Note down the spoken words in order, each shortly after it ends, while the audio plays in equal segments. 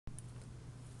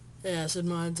Hey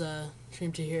ACIDMODS,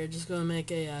 Stream2 here. Just going to make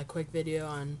a quick video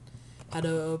on how to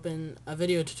open a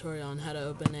video tutorial on how to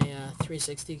open a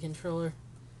 360 controller.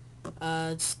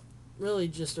 It's really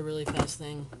just a really fast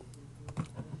thing.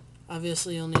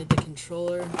 Obviously, you'll need the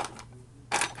controller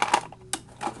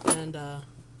and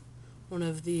one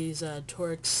of these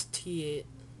Torx T8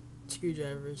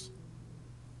 screwdrivers.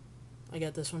 I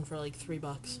got this one for like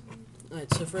 $3.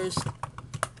 Alright, so first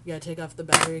you gotta take off the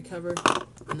battery cover,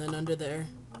 and then under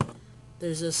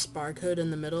there's this barcode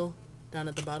in the middle, down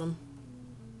at the bottom.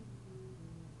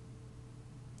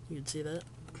 You can see that.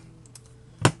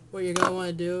 What you're going to want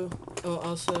to do,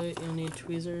 also you'll need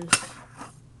tweezers,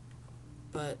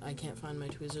 but I can't find my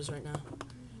tweezers right now.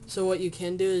 So what you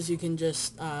can do is you can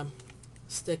just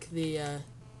stick the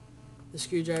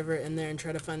screwdriver in there and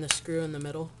try to find the screw in the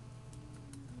middle.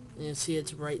 And you'll see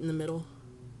it's right in the middle.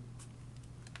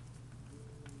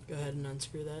 Go ahead and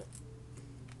unscrew that.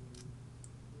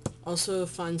 Also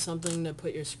find something to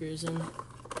put your screws in.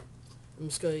 I'm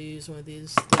just going to use one of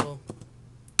these little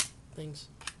things.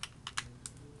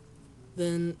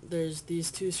 Then there's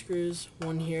these two screws,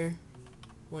 one here,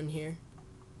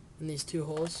 and these two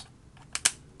holes.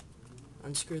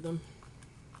 Unscrew them.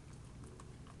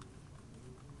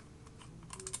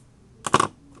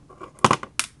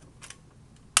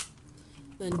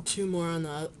 Then two more on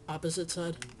the opposite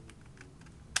side.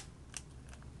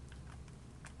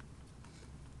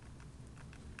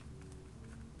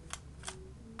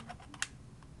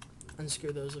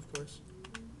 Unscrew those, of course.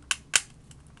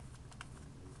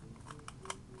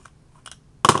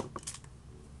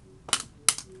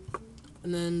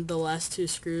 And then the last two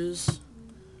screws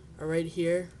are right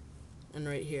here and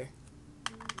right here.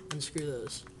 Unscrew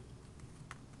those.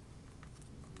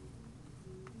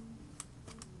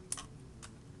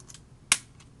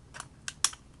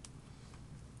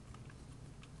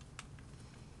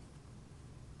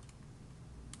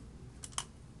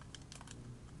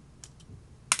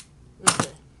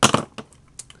 Okay.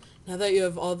 Now that you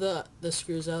have all the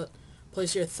screws out,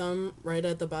 place your thumb right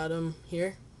at the bottom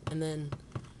here, and then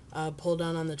pull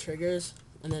down on the triggers,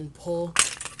 and then pull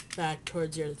back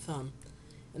towards your thumb.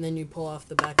 And then you pull off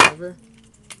the back lever.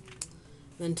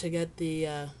 Then to get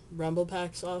the rumble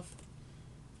packs off,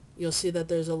 you'll see that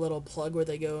there's a little plug where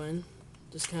they go in.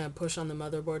 Just kind of push on the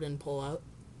motherboard and pull out.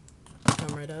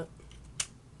 Come right out.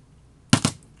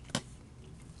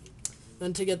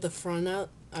 Then to get the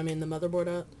the motherboard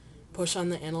out, push on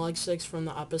the analog sticks from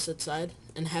the opposite side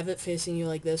and have it facing you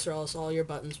like this, or else all your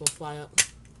buttons will fly out.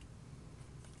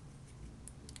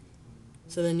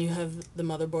 So then you have the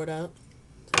motherboard out,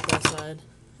 take that side,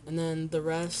 and then the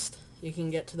rest you can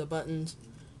get to the buttons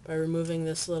by removing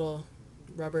this little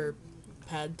rubber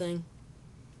pad thing.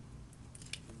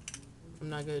 I'm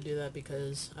not going to do that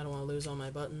because I don't want to lose all my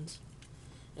buttons.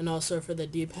 And also for the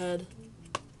D-pad,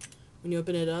 when you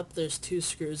open it up, there's two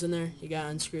screws in there. You got to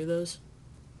unscrew those.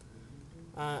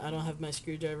 I don't have my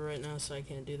screwdriver right now, so I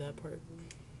can't do that part.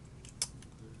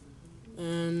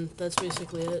 And that's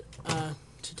basically it.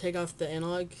 To take off the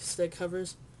analog stick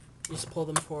covers, you just pull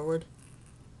them forward.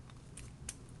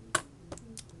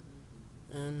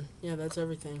 And yeah, that's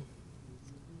everything.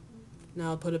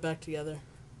 Now I'll put it back together.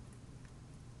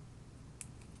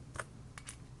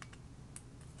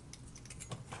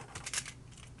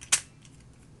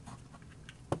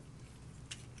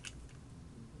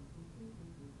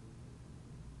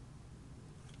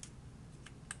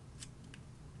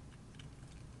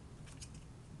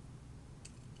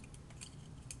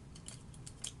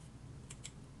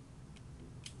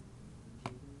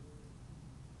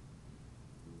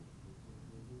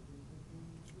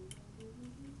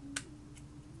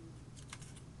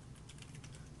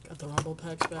 Got the rumble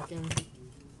packs back in.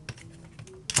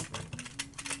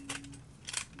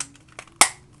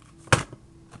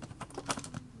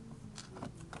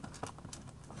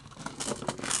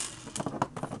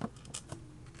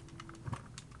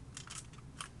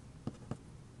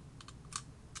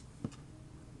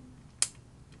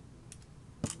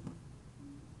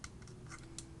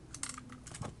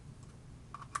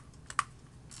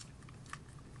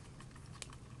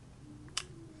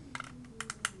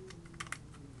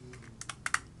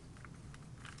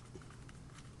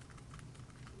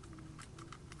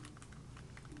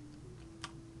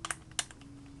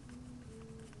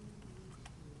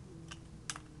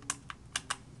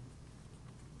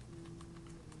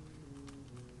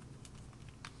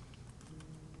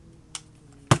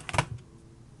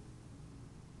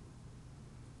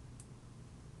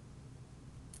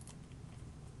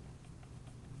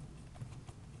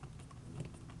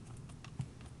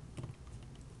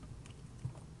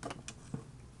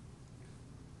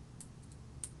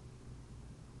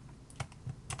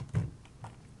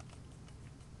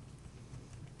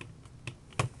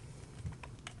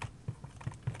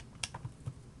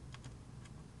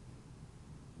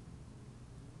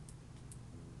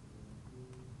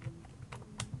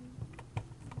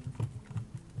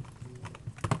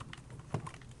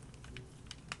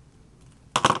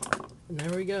 And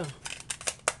there we go.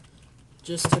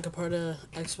 Just took apart a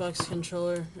Xbox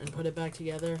controller and put it back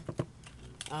together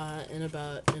in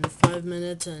 5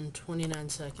 minutes and 29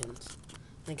 seconds.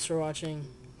 Thanks for watching.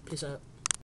 Peace out.